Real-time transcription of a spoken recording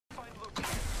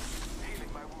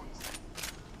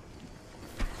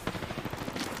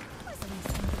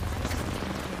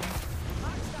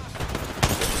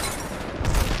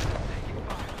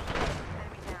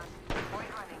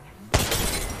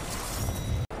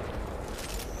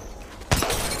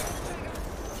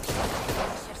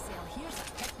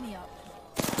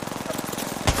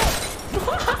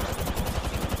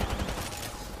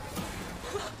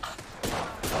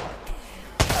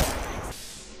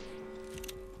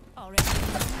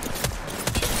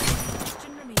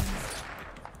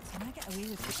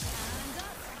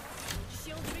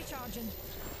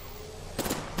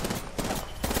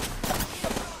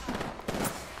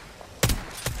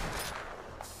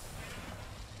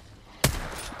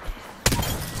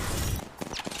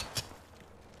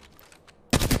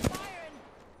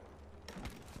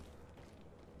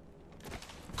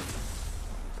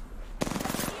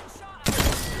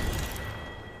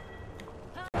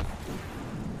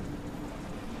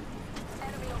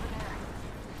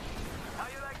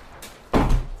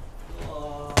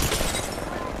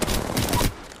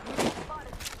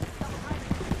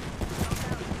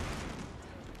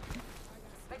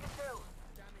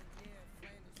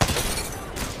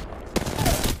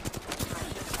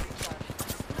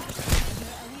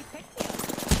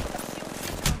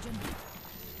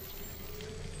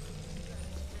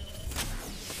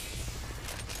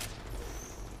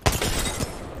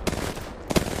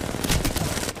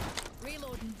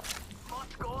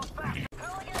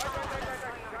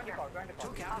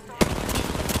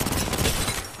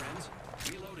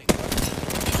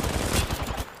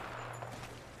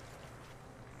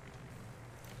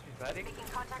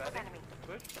Contact with enemy.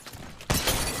 Push.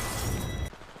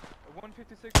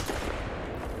 156.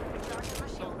 Recharging my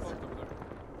So shields. close over there.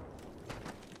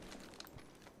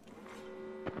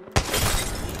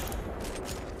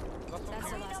 That's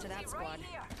the last of that squad.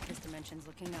 This dimension's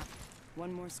looking up.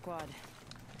 One more squad.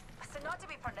 So not to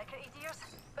be pernickety, dears,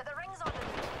 but the ring's on the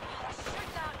knee. They're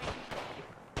shooting at me.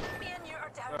 Me and you are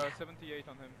down. 78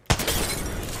 on him.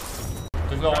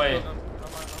 There's no way.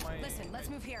 Listen, let's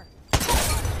move here.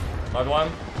 Not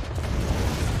one.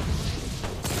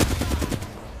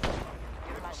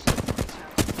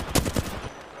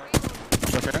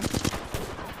 Okay.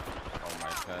 Oh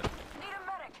my god. Need a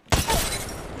medic.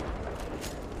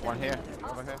 One here.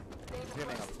 Over here.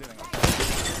 Healing up.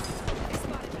 They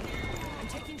spotted me. I'm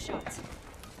taking shots.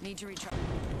 Need to recharge.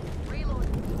 Reload.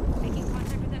 Making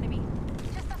contact with enemy.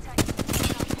 Just a tick.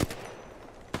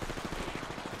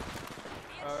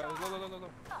 Low.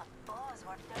 Ah, balls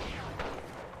worth down.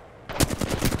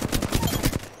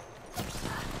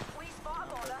 We spot a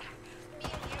baller. Me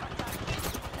and you are down.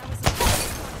 That was the last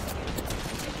squad.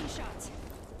 I'm taking shots.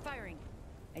 Firing.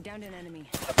 I downed an enemy.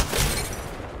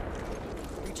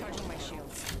 Recharging my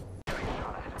shields. The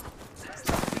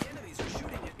enemies are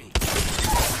shooting at me.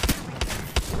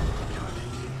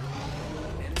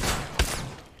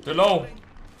 They're low.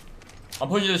 I'm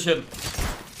pushing this shit.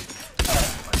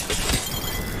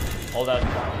 All that.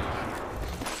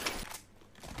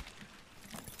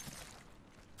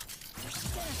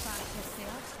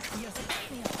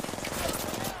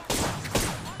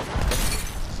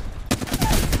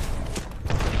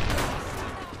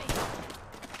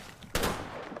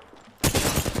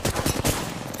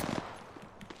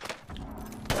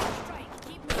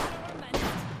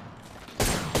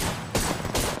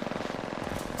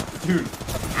 Dude.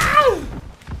 Ow!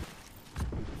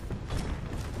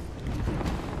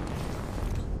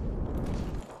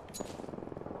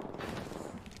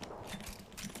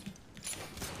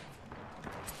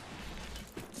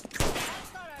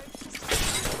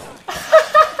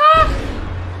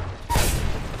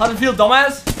 How does it feel,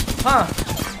 dumbass? Huh?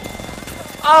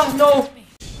 Ah, no!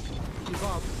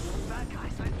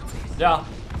 Yeah.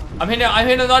 I'm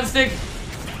hitting another stick.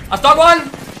 I stuck one!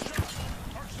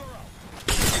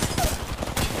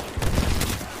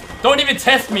 Don't even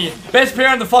test me! Best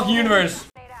player in the fucking universe!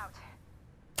 Stayed out.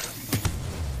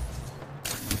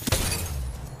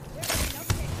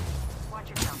 Watch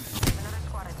yourself. Another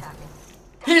squad attacking.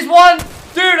 He's one!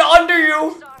 Dude, under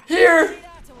you! Here!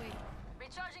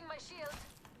 Recharging my shield.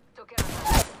 Took care of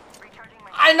that. Recharging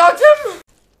my I knocked him!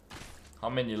 How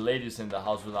many ladies in the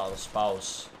house without a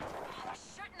spouse? They're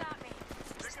shooting at me.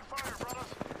 Taking fire, brothers.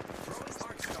 Throwing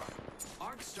Arc Star.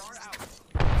 Arc Star out.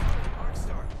 Arc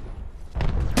Star.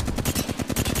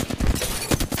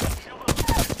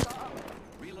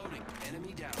 Reloading.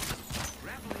 Enemy down.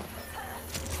 Grappling.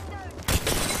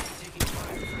 Taking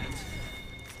fire, friends.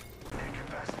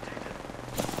 Incapacitated.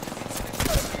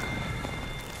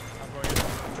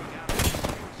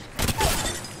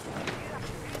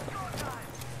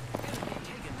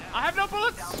 I have no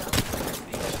bullets!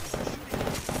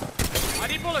 I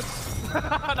need bullets! Got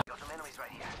some enemies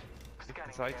right here.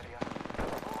 Scanning the Inside. area. Oh,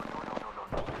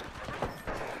 no.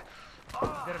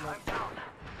 Oh, I'm down.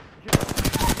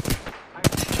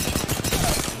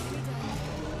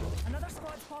 Another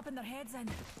squad's popping their heads in.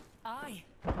 Aye,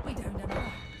 we downed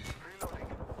another. Reloading.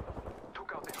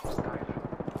 Took out the hostile.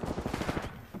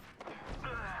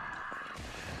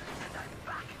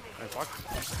 Fuck.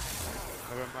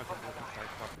 Never mind. Fuck.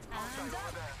 And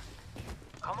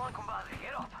Come on, compadre,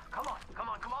 get up. Come on.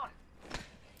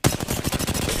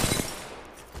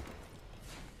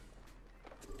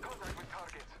 Contact with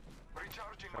target.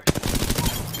 Recharging my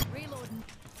reloading.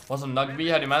 What's up,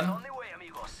 Nugby? Howdy, man? on the way,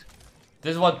 amigos.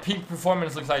 This is what peak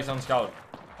performance looks like on Scout.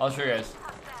 I'll show you guys.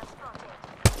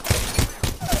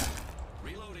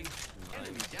 Reloading.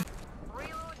 Enemy down.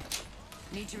 Reload.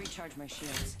 Need to recharge my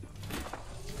shields.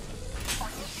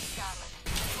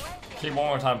 Kick one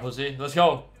more time, pussy. Let's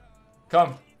go.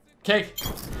 Come. Kick.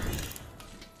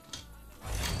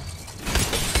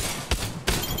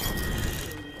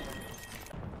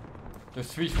 There's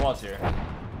 3 squads here.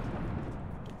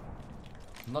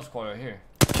 Another squad right here.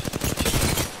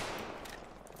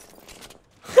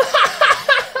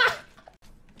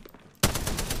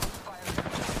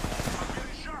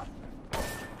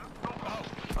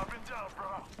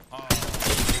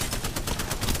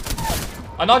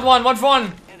 I knocked one. One for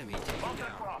one. Enemy taken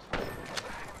down.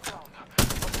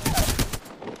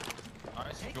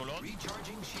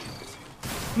 Recharging shields.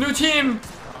 New team.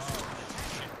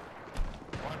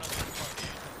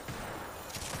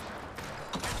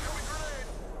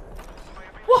 My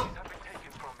abilities have been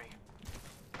taken from me.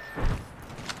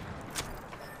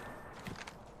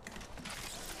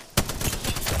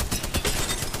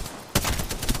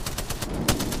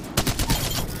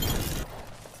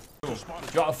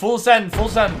 Yo, full send, full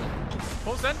send.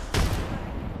 Full send.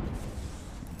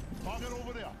 Target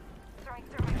over there. Throwing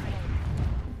through my grenade.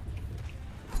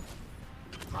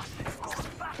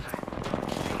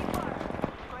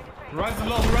 Horizon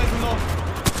low, horizon low.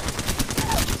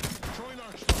 Throwing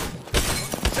arc star.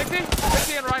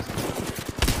 60 and rise.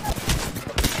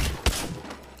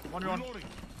 1v1. Reloading.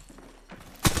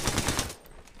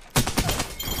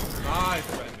 Nice,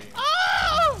 Randy.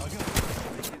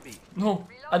 No,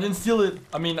 I didn't steal it.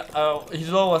 I mean, he's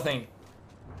low, I think.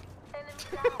 Enemy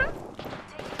down.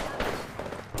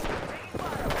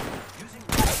 Taking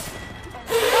damage.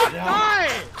 Die!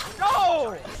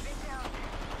 Go!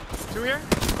 2 here.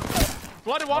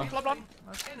 Blood one, blood one.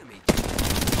 Enemy.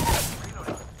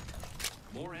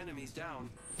 More enemies down.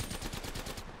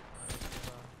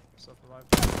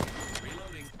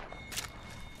 Reloading.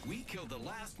 We killed the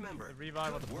last member.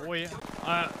 Revive on the boy.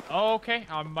 Okay,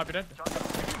 I might be dead.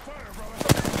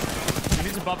 He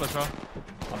needs a bubble as well.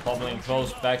 I'm bubbling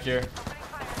close back here.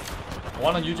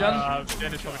 One on you, Jen.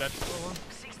 Jen is probably dead.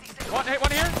 One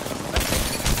here.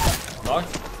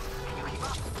 Knocked.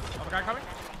 Other guy coming.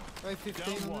 Right,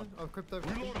 15 on oh, crypto.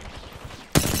 15.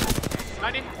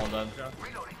 90. All done.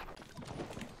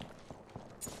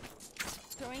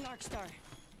 Throwing arc star.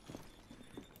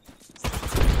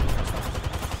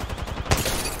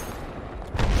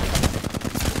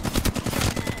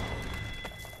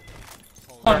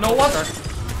 Oh, no what?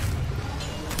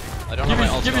 I don't have my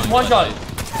ult. Give us one shot.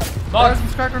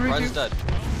 Knocked. Rise is dead.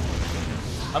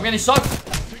 I'm getting sucked.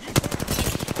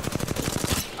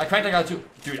 I cracked that guy too.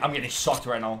 Dude, I'm getting sucked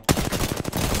right now.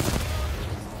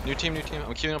 New team, new team.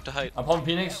 I'm queuing up to height. I'm pumping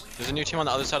Phoenix. There's a new team on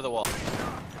the other side of the wall.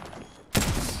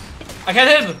 I can't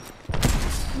hit him.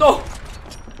 No.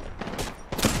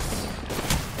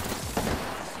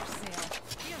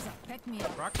 Here's a pick me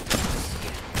up.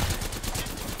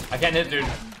 I can't hit, dude.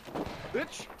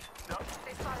 Bitch.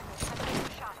 They spotted me.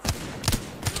 Shots.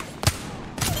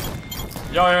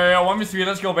 Yo, 1v3.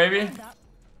 Let's go, baby.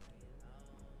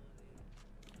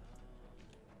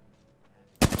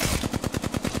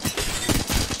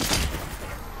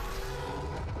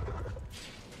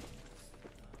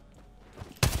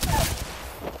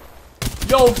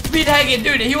 Yo, speed hacking,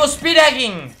 dude. He was speed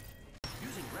hacking.